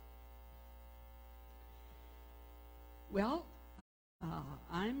Well,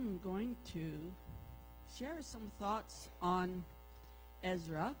 I'm going to share some thoughts on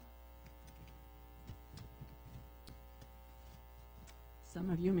Ezra. Some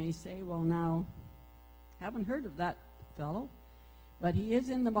of you may say, well, now, haven't heard of that fellow, but he is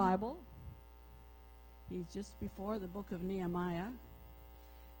in the Bible. He's just before the book of Nehemiah.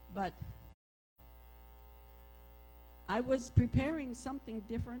 But I was preparing something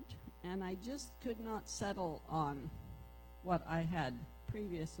different, and I just could not settle on what I had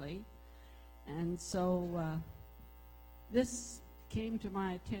previously. And so this came to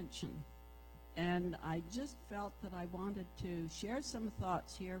my attention. And I just felt that I wanted to share some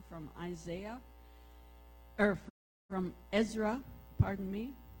thoughts here from from Ezra, pardon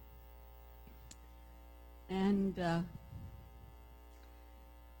me. And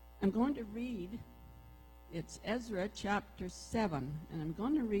I'm going to read, it's Ezra chapter 7, and I'm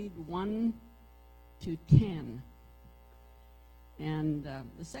going to read 1 to 10. And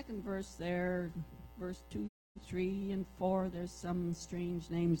the second verse there, verse 2, 3, and 4, there's some strange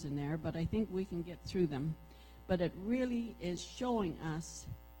names in there, but I think we can get through them. But it really is showing us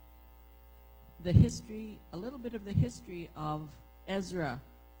the history, a little bit of the history of Ezra,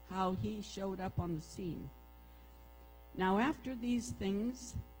 how he showed up on the scene. Now, after these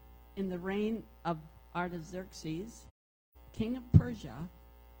things, in the reign of Artaxerxes, king of Persia,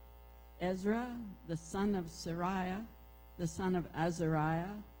 Ezra, the son of Sariah, the son of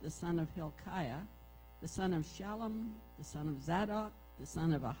Azariah, the son of Hilkiah, the son of Shallum, the son of Zadok, the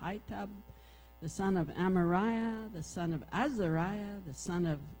son of Ahitub, the son of Amariah, the son of Azariah, the son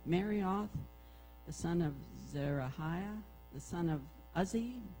of Marioth, the son of Zerahiah, the son of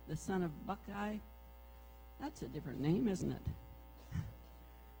Uzzi, the son of Buckai. That's a different name, isn't it?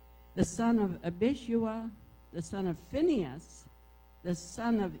 The son of Abishua, the son of Phinehas, the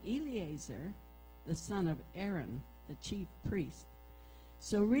son of Eleazar, the son of Aaron, the chief priest.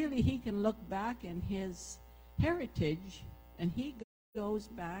 So really he can look back in his heritage, and he goes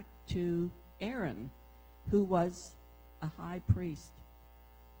back to Aaron, who was a high priest.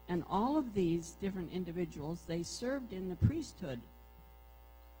 And all of these different individuals, they served in the priesthood.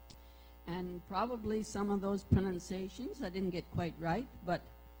 And probably some of those pronunciations I didn't get quite right, but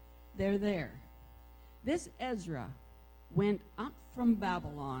they're there. This Ezra went up from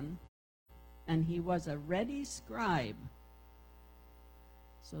Babylon, and he was a ready scribe.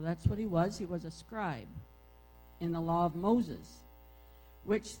 So that's what he was. He was a scribe in the law of Moses,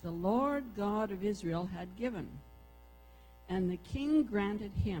 which the Lord God of Israel had given. And the king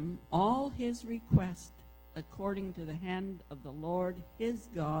granted him all his requests according to the hand of the Lord his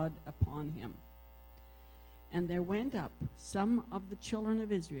God upon him. And there went up some of the children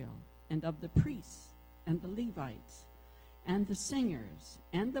of Israel, and of the priests, and the Levites, and the singers,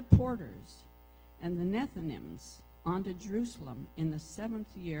 and the porters, and the Nethinims, unto Jerusalem in the 7th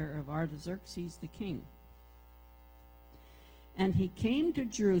year of Artaxerxes the king. And he came to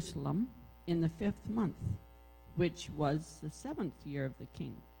Jerusalem in the 5th month, which was the 7th year of the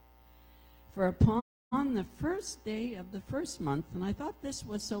king. For upon the first day of the first month, and I thought this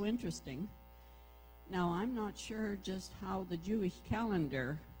was so interesting. Now, I'm not sure just how the Jewish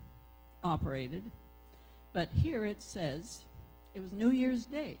calendar operated, but here it says it was New Year's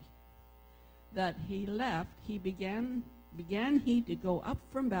Day that he left. He began he to go up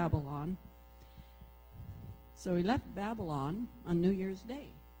from Babylon. So he left Babylon on New Year's Day.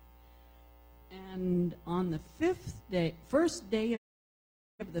 And on the first day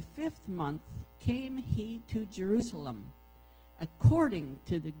of the 5th month, came he to Jerusalem, according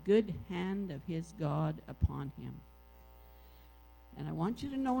to the good hand of his God upon him. And I want you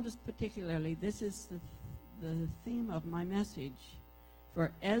to notice particularly, this is the theme of my message.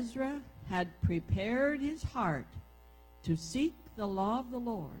 For Ezra had prepared his heart to seek the law of the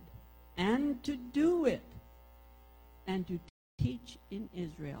Lord, and to do it, and to teach in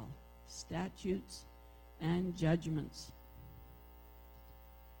Israel statutes and judgments.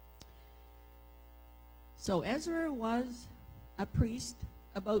 So Ezra was a priest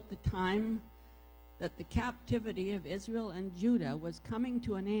about the time that the captivity of Israel and Judah was coming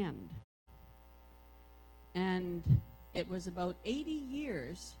to an end. And it was about 80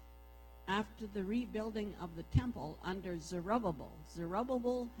 years after the rebuilding of the temple under Zerubbabel.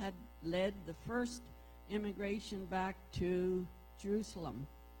 Zerubbabel had led the first immigration back to Jerusalem.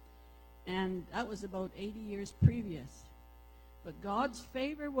 And that was about 80 years previous. But God's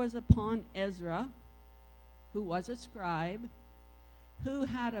favor was upon Ezra, who was a scribe, who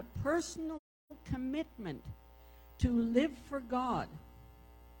had a personal commitment to live for God.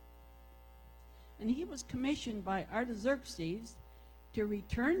 And he was commissioned by Artaxerxes to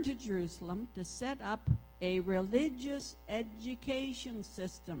return to Jerusalem to set up a religious education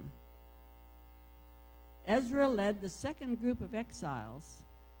system. Ezra led the second group of exiles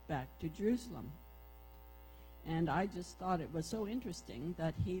back to Jerusalem. And I just thought it was so interesting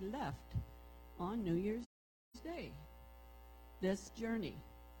that he left on New Year's Day, this journey.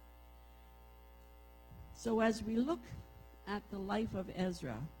 So as we look at the life of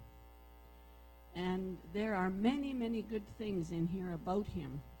Ezra, and there are many, many good things in here about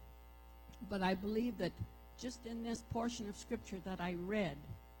him, but I believe that just in this portion of Scripture that I read,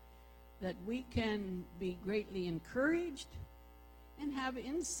 that we can be greatly encouraged and have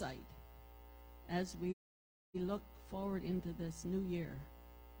insight as we look forward into this new year,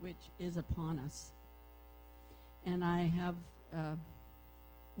 which is upon us. And I have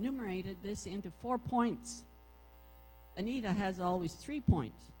enumerated this into 4 points. Anita has always 3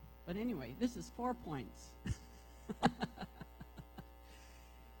 points, but anyway, this is 4 points.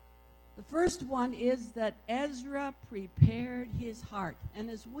 The first one is that Ezra prepared his heart. And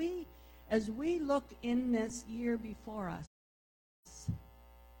as we look in this year before us,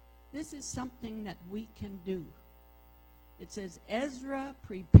 this is something that we can do. It says, Ezra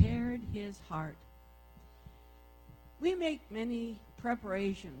prepared his heart. We make many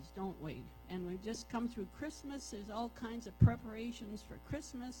preparations, don't we? And we've just come through Christmas. There's all kinds of preparations for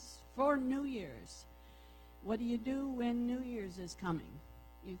Christmas, for New Year's. What do you do when New Year's is coming?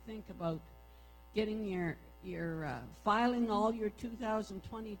 You think about getting your filing all your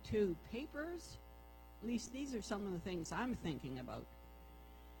 2022 papers. At least these are some of the things I'm thinking about.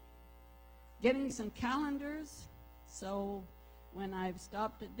 Getting some calendars, so when I've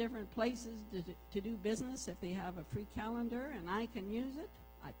stopped at different places to do business, if they have a free calendar and I can use it,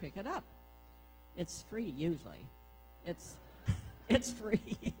 I pick it up. It's free usually. It's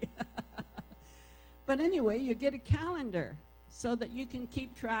free. But anyway, you get a calendar so that you can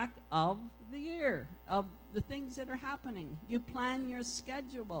keep track of the year, of the things that are happening. You plan your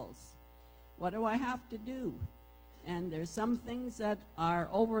schedules. What do I have to do? And there's some things that are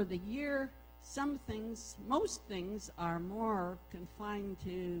over the year. Some things, most things, are more confined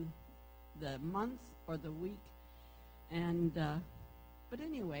to the month or the week. And but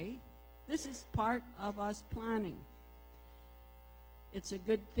anyway, this is part of us planning. It's a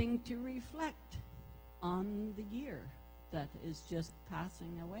good thing to reflect on the year that is just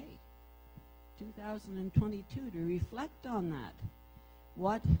passing away. 2022, to reflect on that.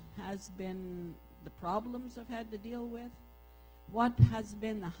 What has been the problems I've had to deal with? What has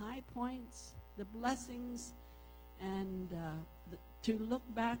been the high points, the blessings, and to look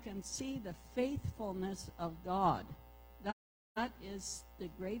back and see the faithfulness of God. That is the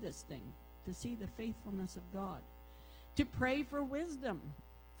greatest thing, to see the faithfulness of God. To pray for wisdom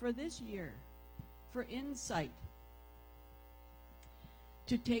for this year, for insight.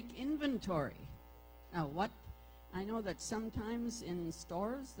 To take inventory. Now, I know that sometimes in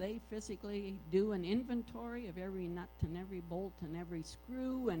stores they physically do an inventory of every nut and every bolt and every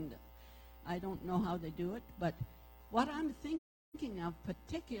screw, and I don't know how they do it, but what I'm thinking of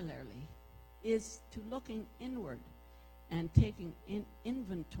particularly is to looking inward and taking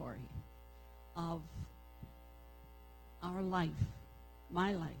inventory of our life,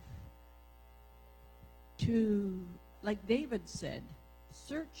 my life. To, like David said,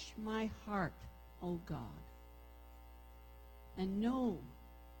 search my heart, O God, and know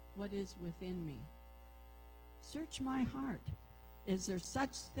what is within me. Search my heart. Is there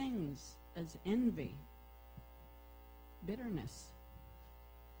such things as envy, bitterness,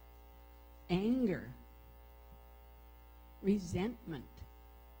 anger, resentment,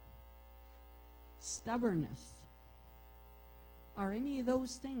 stubbornness? Are any of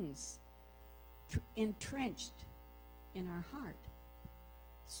those things entrenched in our heart?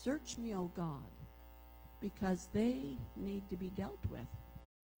 Search me, O God, because they need to be dealt with.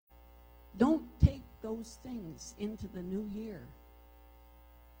 Don't take those things into the new year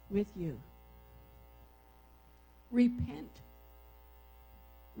with you. Repent.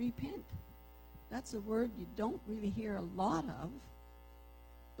 Repent. That's a word you don't really hear a lot of,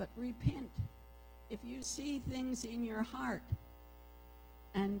 but repent. If you see things in your heart,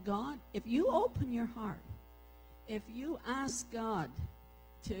 and God, if you open your heart, if you ask God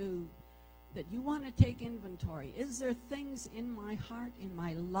that you want to take inventory, is there things in my heart, in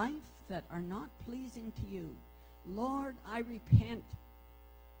my life, that are not pleasing to you? Lord, I repent.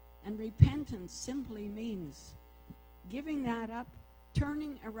 And repentance simply means giving that up,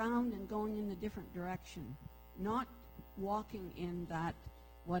 turning around and going in a different direction, not walking in that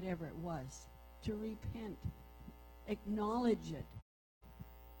whatever it was. To repent, acknowledge it,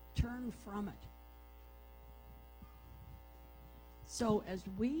 turn from it. So as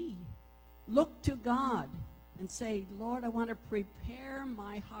we look to God and say, Lord, I want to prepare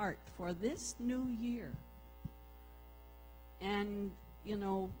my heart for this new year. And, you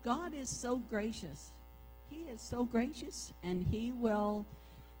know, God is so gracious. He is so gracious, and he will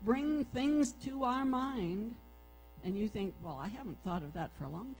bring things to our mind. And you think, well, I haven't thought of that for a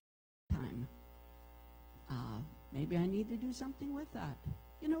long time. Maybe I need to do something with that.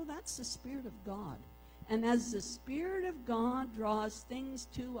 You know, that's the Spirit of God. And as the Spirit of God draws things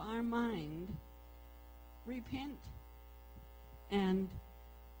to our mind, repent and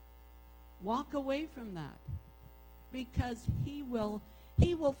walk away from that, because he will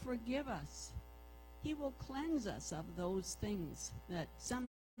forgive us. He will cleanse us of those things that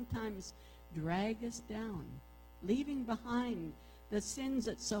sometimes drag us down, leaving behind the sins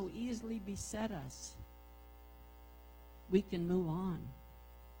that so easily beset us. We can move on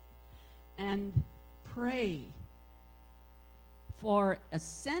and pray for a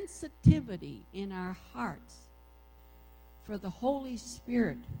sensitivity in our hearts for the Holy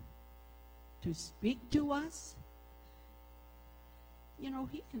Spirit to speak to us. You know,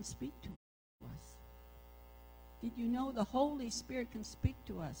 he can speak to us. Did you know the Holy Spirit can speak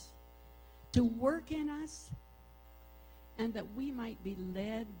to us, to work in us, and that we might be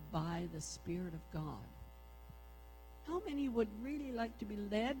led by the Spirit of God? How many would really like to be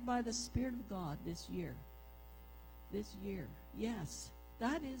led by the Spirit of God this year? This year, yes.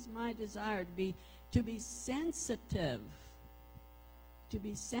 That is my desire, to be sensitive. To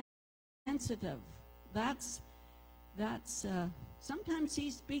be sensitive. That's sometimes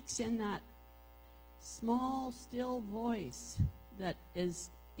he speaks in that small, still voice that is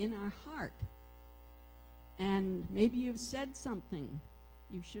in our heart. And maybe you've said something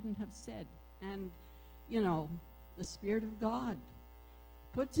you shouldn't have said. And, you know, the Spirit of God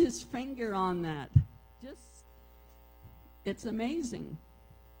puts his finger on that. It's amazing.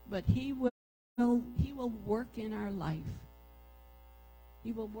 But he will work in our life.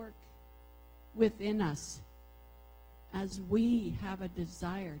 He will work within us as we have a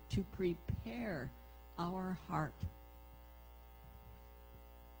desire to prepare our heart.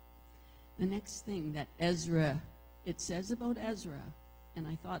 The next thing that it says about Ezra, and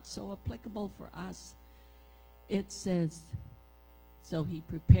I thought so applicable for us, it says, so he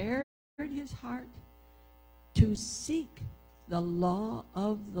prepared his heart to seek the law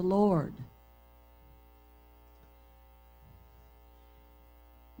of the Lord.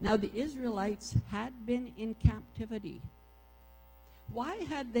 Now the Israelites had been in captivity. Why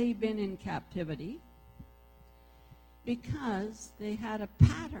had they been in captivity? Because they had a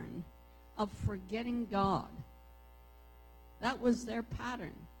pattern of forgetting God. That was their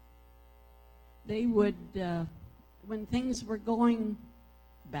pattern. They would, when things were going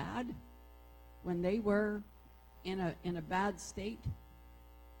bad, when they were in a bad state,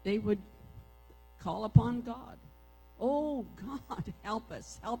 they would call upon God. Oh, God, help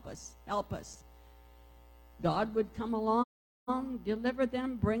us, help us, help us. God would come along, deliver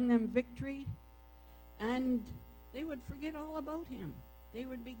them, bring them victory, and they would forget all about him. They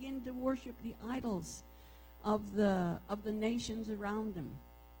would begin to worship the idols of the nations around them.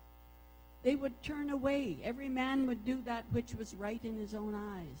 They would turn away. Every man would do that which was right in his own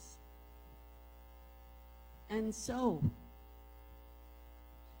eyes. And so,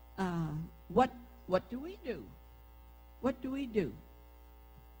 what do we do? What do we do?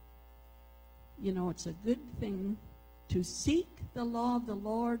 You know, it's a good thing to seek the law of the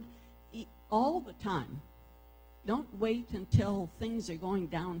Lord all the time. Don't wait until things are going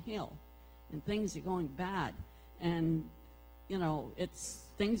downhill and things are going bad. And, you know,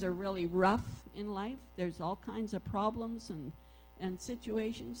 things are really rough in life. There's all kinds of problems and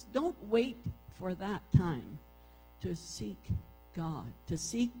situations. Don't wait for that time to seek God, to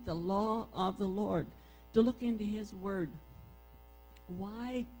seek the law of the Lord, to look into his word.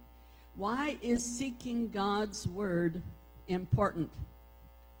 Why is seeking God's word important?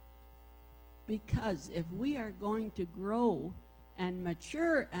 Because if we are going to grow and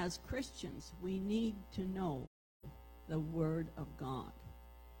mature as Christians, we need to know the word of God.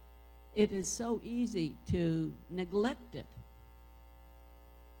 It is so easy to neglect it.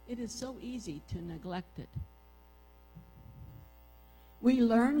 It is so easy to neglect it. We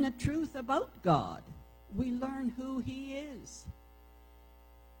learn the truth about God. We learn who he is.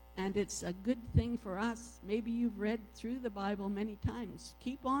 And it's a good thing for us. Maybe you've read through the Bible many times.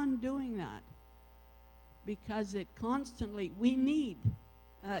 Keep on doing that. Because we need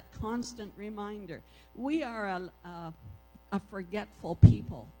a constant reminder. We are a forgetful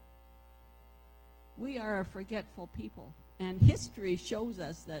people. We are a forgetful people. And history shows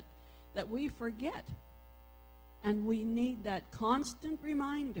us that we forget. And we need that constant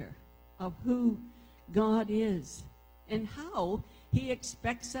reminder of who God is and how he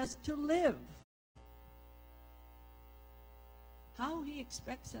expects us to live. How he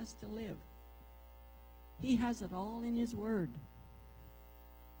expects us to live. He has it all in his word.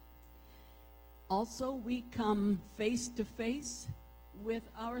 Also, we come face to face with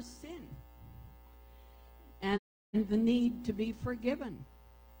our sin and the need to be forgiven.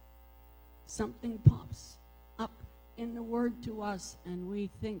 Something pops up in the word to us, and we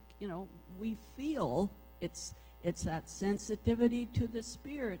think, we feel it's that sensitivity to the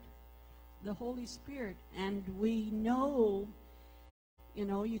Spirit, the Holy Spirit, and we know,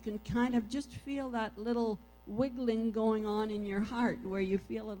 you can kind of just feel that little wiggling going on in your heart where you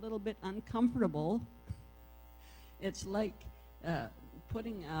feel a little bit uncomfortable. It's like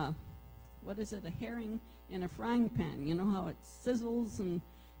putting a herring in a frying pan. You know how it sizzles and,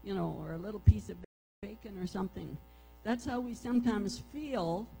 or a little piece of bacon or something. That's how we sometimes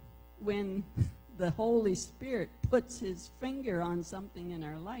feel when the Holy Spirit puts his finger on something in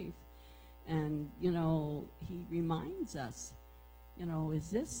our life. And, he reminds us, is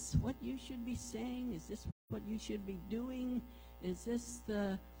this what you should be saying? Is this what you should be doing? Is this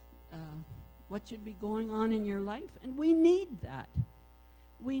what should be going on in your life? And we need that.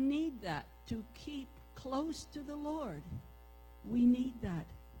 We need that to keep close to the Lord. We need that.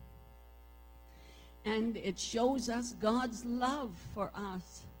 And it shows us God's love for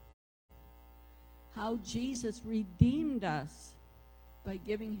us. How Jesus redeemed us by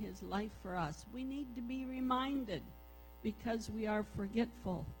giving his life for us. We need to be reminded because we are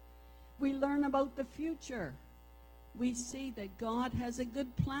forgetful. We learn about the future. We see that God has a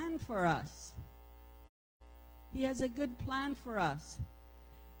good plan for us. He has a good plan for us.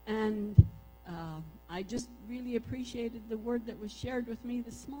 And I just really appreciated the word that was shared with me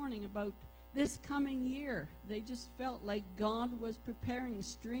this morning about this coming year. They just felt like God was preparing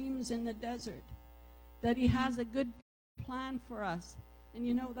streams in the desert, that he has a good plan for us.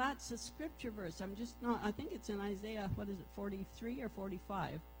 And that's a scripture verse. I think it's in Isaiah, 43 or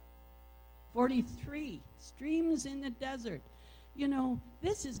 45? 43, streams in the desert.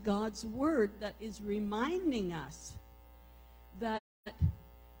 This is God's word that is reminding us that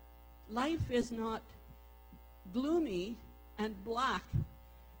life is not gloomy and black,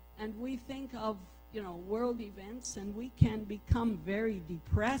 and we think of, world events, and we can become very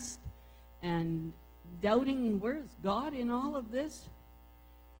depressed and doubting, where's God in all of this?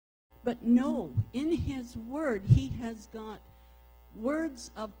 But no, in his word, he has got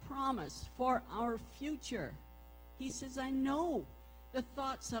words of promise for our future. He says, I know the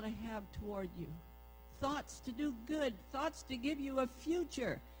thoughts that I have toward you. Thoughts to do good, thoughts to give you a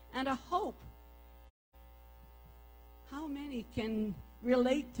future and a hope. How many can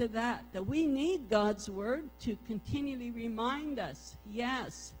relate to that? That we need God's word to continually remind us,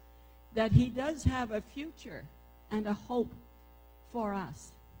 yes, that he does have a future and a hope for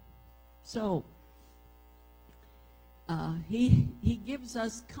us. So, he gives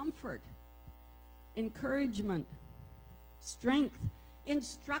us comfort, encouragement, strength,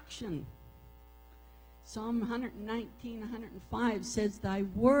 instruction. Psalm 119, 105 says, thy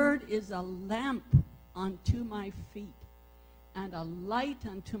word is a lamp unto my feet and a light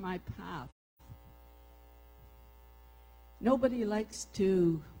unto my path. Nobody likes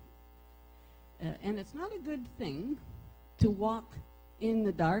to, and it's not a good thing to walk in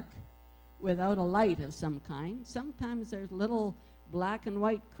the dark without a light of some kind. Sometimes there's little black and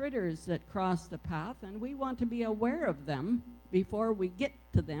white critters that cross the path, and we want to be aware of them before we get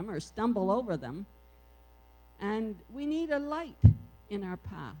to them or stumble over them. And we need a light in our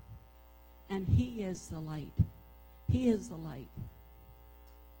path. And he is the light. He is the light.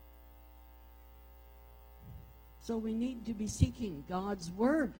 So we need to be seeking God's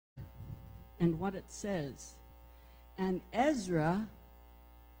word and what it says. And Ezra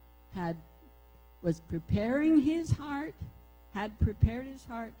was preparing his heart, had prepared his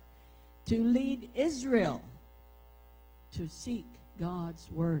heart to lead Israel to seek God's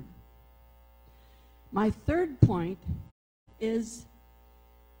word. My third point is,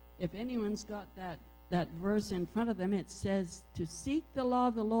 if anyone's got that verse in front of them, it says to seek the law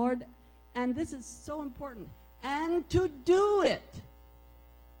of the Lord, and this is so important, and to do it.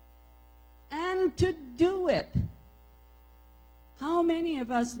 And to do it. How many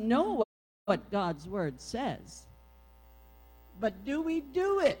of us know what God's word says? But do we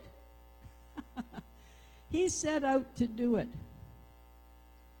do it? He set out to do it.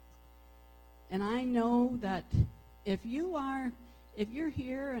 And I know that if you're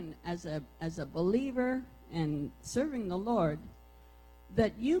here and as a believer and serving the Lord,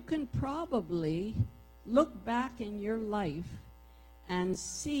 that you can probably look back in your life and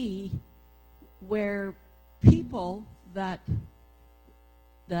see where people that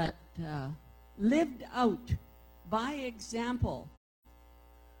lived out by example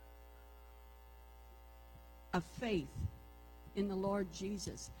of faith in the Lord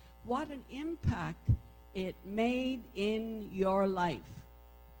Jesus, what an impact it made in your life.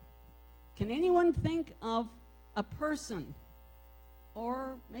 Can anyone think of a person,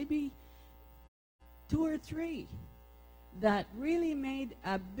 or maybe 2 or 3, that really made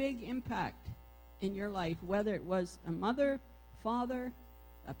a big impact in your life, whether it was a mother, father,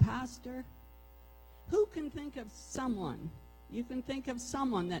 a pastor? Who can think of someone? You can think of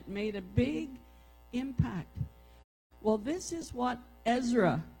someone that made a big impact. Well, this is what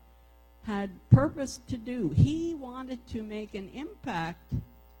Ezra had purposed to do. He wanted to make an impact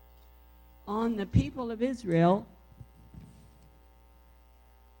on the people of Israel,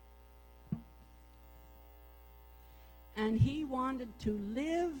 and he wanted to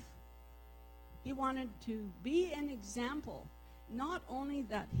be an example, not only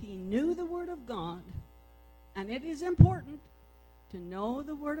that he knew the Word of God, and it is important to know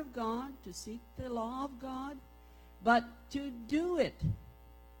the Word of God, to seek the law of God, but to do it.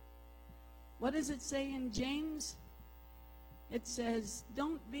 What does it say in James? It says,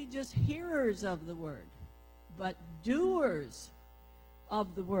 don't be just hearers of the Word, but doers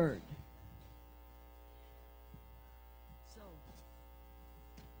of the Word. So,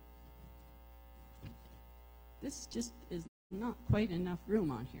 this just is not quite enough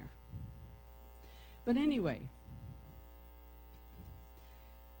room on here. But anyway,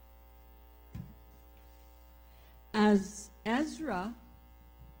 as Ezra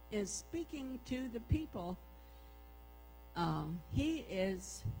is speaking to the people, he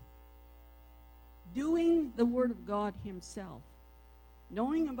is doing the Word of God himself,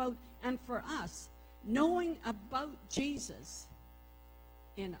 knowing about, and for us, knowing about Jesus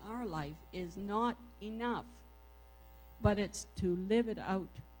in our life is not enough, but it's to live it out.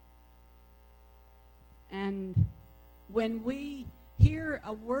 And when we hear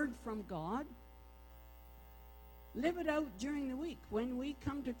a word from God, live it out during the week. When we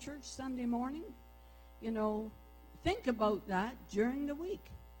come to church Sunday morning, think about that during the week.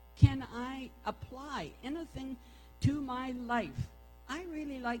 Can I apply anything to my life? I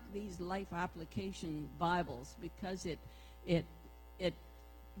really like these life application Bibles because it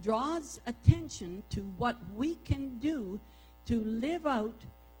draws attention to what we can do to live out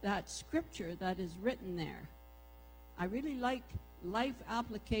that scripture that is written there. I really like life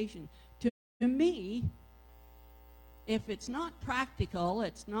application. To me, if it's not practical,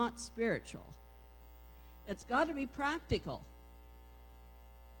 it's not spiritual. It's got to be practical.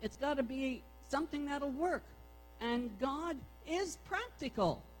 It's got to be something that'll work. And God is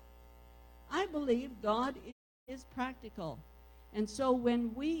practical. I believe God is practical. And so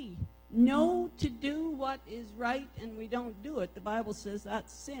when we know to do what is right and we don't do it, the Bible says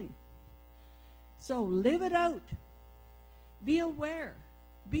that's sin. So live it out. Be aware.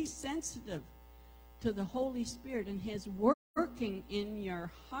 Be sensitive to the Holy Spirit and His working in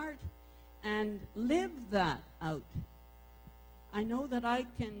your heart, and live that out. I know that I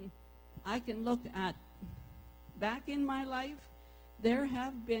can look at back in my life, there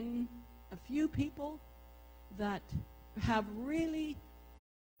have been a few people that have really,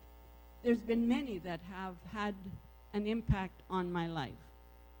 there's been many that have had an impact on my life.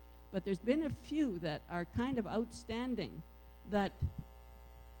 But there's been a few that are kind of outstanding, that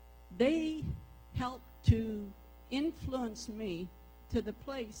they helped to influence me to the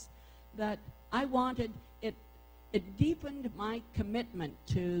place that I wanted. It deepened my commitment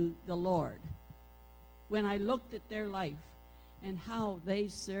to the Lord when I looked at their life and how they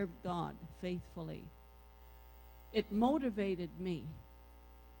served God faithfully. It motivated me.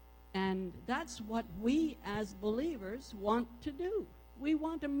 And that's what we as believers want to do. We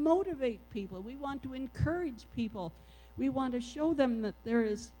want to motivate people. We want to encourage people. We want to show them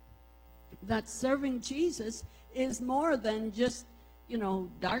that serving Jesus is more than just,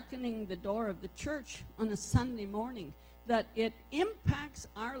 darkening the door of the church on a Sunday morning, that it impacts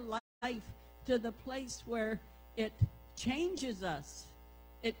our life to the place where it changes us.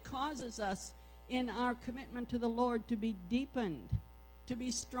 It causes us in our commitment to the Lord to be deepened, to be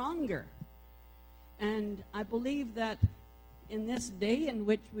stronger. And I believe that in this day in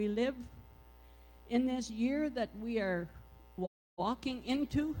which we live, in this year that we are walking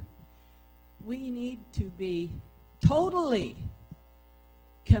into, we need to be totally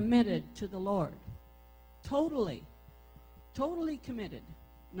committed to the Lord. Totally committed.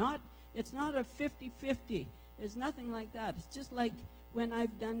 It's not a 50-50. There's nothing like that. It's just like when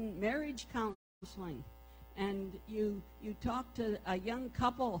I've done marriage counseling. And you talk to a young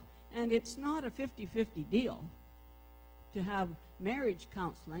couple, and it's not a 50-50 deal. To have marriage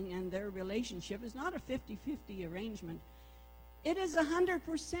counseling and their relationship is not a 50-50 arrangement. It is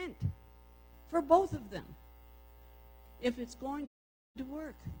 100% for both of them. If it's going to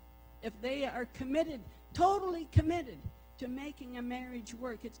work, if they are committed, totally committed to making a marriage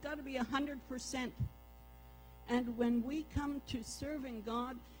work, it's got to be 100%. And when we come to serving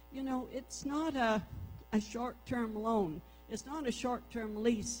God, you know, it's not a short-term loan. It's not a short-term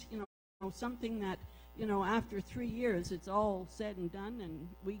lease, you know, something that, you know, after 3 years, it's all said and done and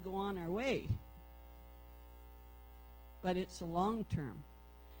we go on our way. But it's a long term.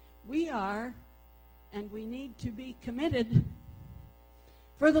 We are, and we need to be committed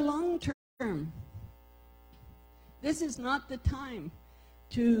for the long term. This is not the time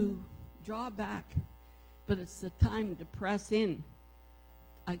to draw back, but it's the time to press in,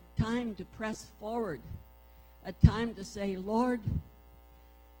 a time to press forward, a time to say, Lord,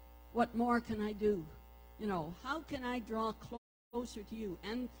 what more can I do? You know, how can I draw closer to you?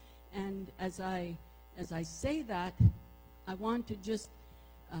 And as I say that, I want to just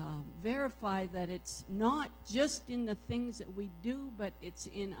verify that it's not just in the things that we do, but it's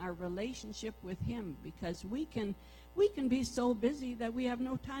in our relationship with Him, because we can be so busy that we have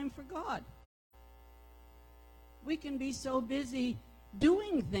no time for God. We can be so busy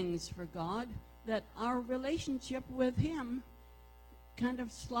doing things for God that our relationship with Him kind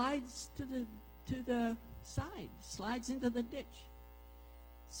of slides to the side, slides into the ditch.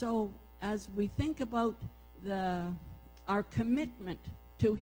 So as we think about our commitment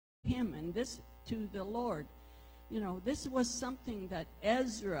to Him and this to the Lord, you know, this was something that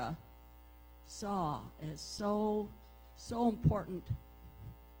Ezra saw as so important.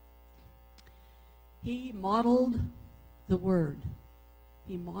 He modeled the Word.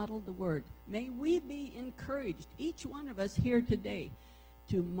 He modeled the Word. May we be encouraged, each one of us here today,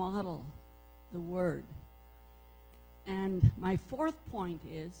 to model the Word. And my fourth point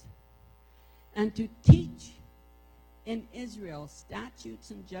is, and to teach in Israel statutes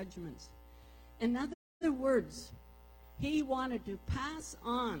and judgments. In other words, he wanted to pass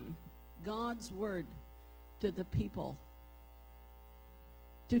on God's Word to the people,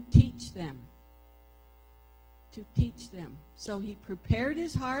 to teach them. To teach them. So he prepared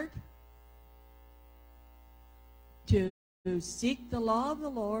his heart to seek the law of the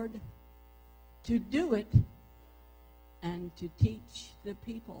Lord, to do it, and to teach the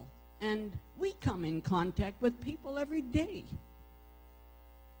people. And we come in contact with people every day.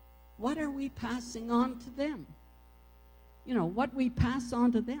 What are we passing on to them? You know, what we pass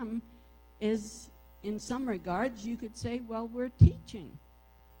on to them is, in some regards, you could say, well, we're teaching.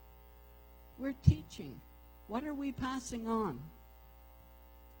 We're teaching. What are we passing on?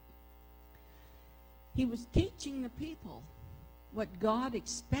 He was teaching the people what God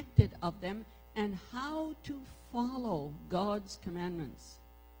expected of them and how to follow God's commandments.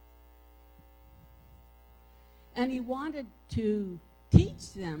 And he wanted to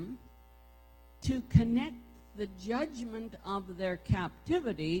teach them to connect the judgment of their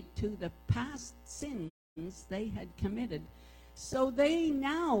captivity to the past sins they had committed, so they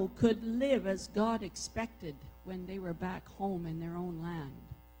now could live as God expected when they were back home in their own land.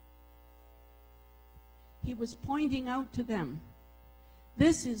 He was pointing out to them,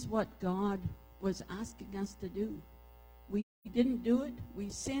 this is what God was asking us to do. We didn't do it. We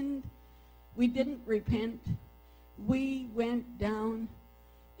sinned. We didn't repent. We went down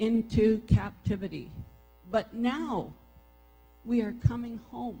into captivity. But now we are coming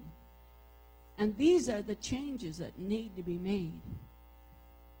home. And these are the changes that need to be made.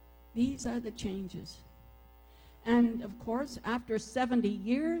 These are the changes. And of course, after 70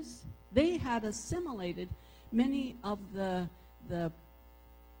 years, they had assimilated many of the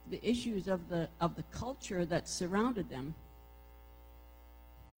issues of the culture that surrounded them.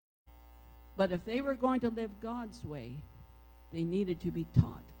 But if they were going to live God's way, they needed to be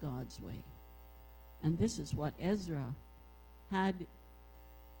taught God's way. And this is what Ezra had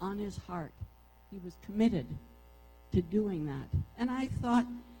on his heart. He was committed to doing that. And I thought,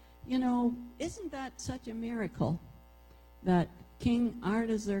 you know, isn't that such a miracle that King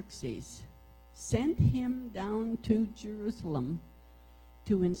Artaxerxes sent him down to Jerusalem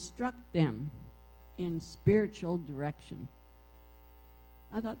to instruct them in spiritual direction?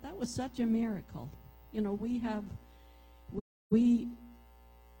 I thought that was such a miracle. You know, we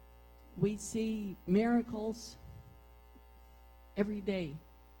see miracles every day.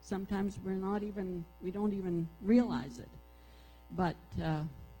 Sometimes we don't even realize it. But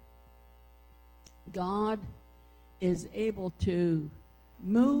God is able to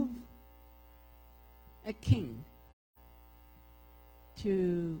move a king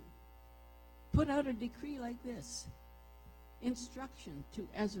to put out a decree like this. Instruction to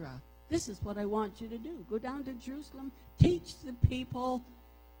Ezra. This is what I want you to do. Go down to Jerusalem, teach the people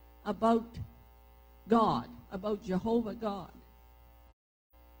about God, about Jehovah God.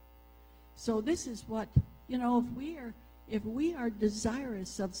 So this is what, if we are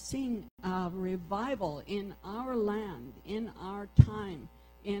desirous of seeing a revival in our land, in our time,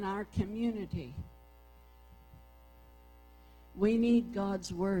 in our community, we need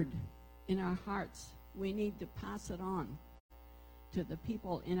God's word in our hearts. We need to pass it on to the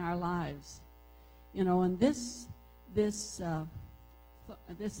people in our lives. And this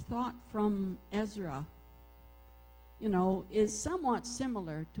thought from Ezra, is somewhat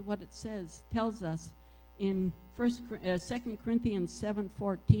similar to what it tells us in 2 Corinthians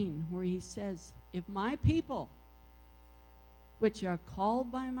 7:14, where he says, if my people, which are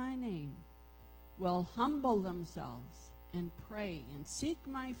called by my name, will humble themselves and pray and seek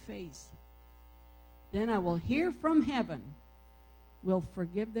my face, then I will hear from heaven, will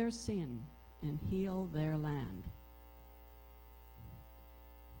forgive their sin and heal their land.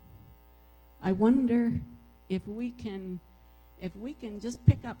 I wonder if we can just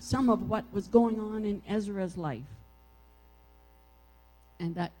pick up some of what was going on in Ezra's life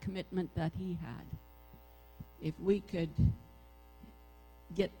and that commitment that he had. If we could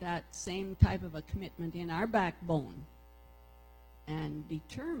get that same type of a commitment in our backbone and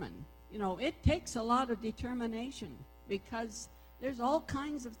determine. It takes a lot of determination, because there's all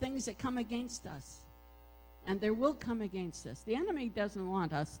kinds of things that come against us, and there will come against us. The enemy doesn't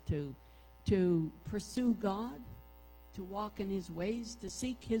want us to pursue God, to walk in his ways, to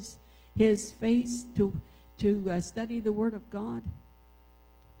seek his face, to study the Word of God.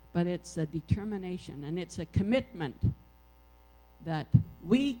 But it's a determination, and it's a commitment that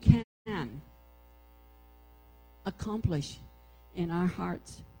we can accomplish in our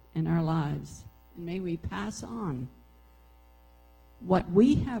hearts, in our lives. And may we pass on what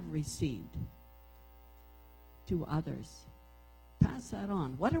we have received to others. Pass that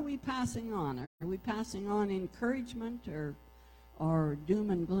on. What are we passing on? Are we passing on encouragement or doom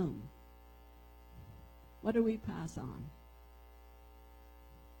and gloom? What do we pass on?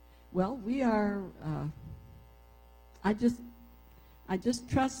 Well, we are, I just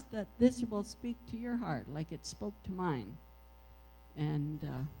trust that this will speak to your heart like it spoke to mine, and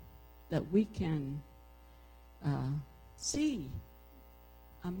that we can see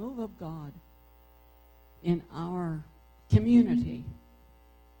a move of God in our community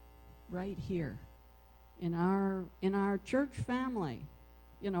right here, in our church family.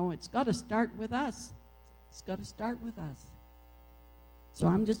 It's got to start with us. It's got to start with us. So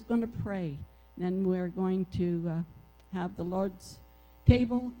I'm just going to pray. Then we're going to have the Lord's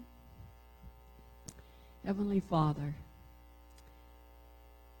table. Heavenly Father,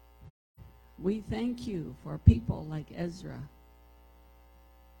 we thank you for people like Ezra.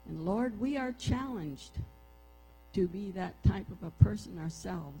 And Lord, we are challenged to be that type of a person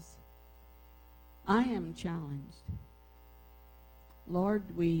ourselves. I am challenged. Lord,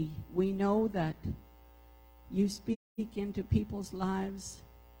 we know that you speak into people's lives,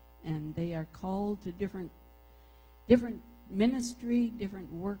 and they are called to different ministry,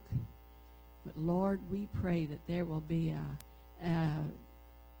 different work. But Lord, we pray that there will be a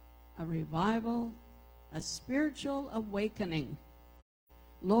revival, a spiritual awakening.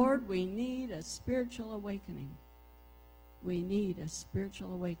 Lord, we need a spiritual awakening. We need a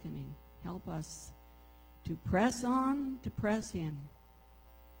spiritual awakening. Help us to press on, to press in.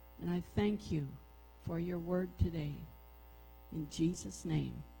 And I thank you for your word today. In Jesus'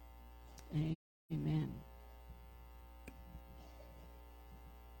 name, amen.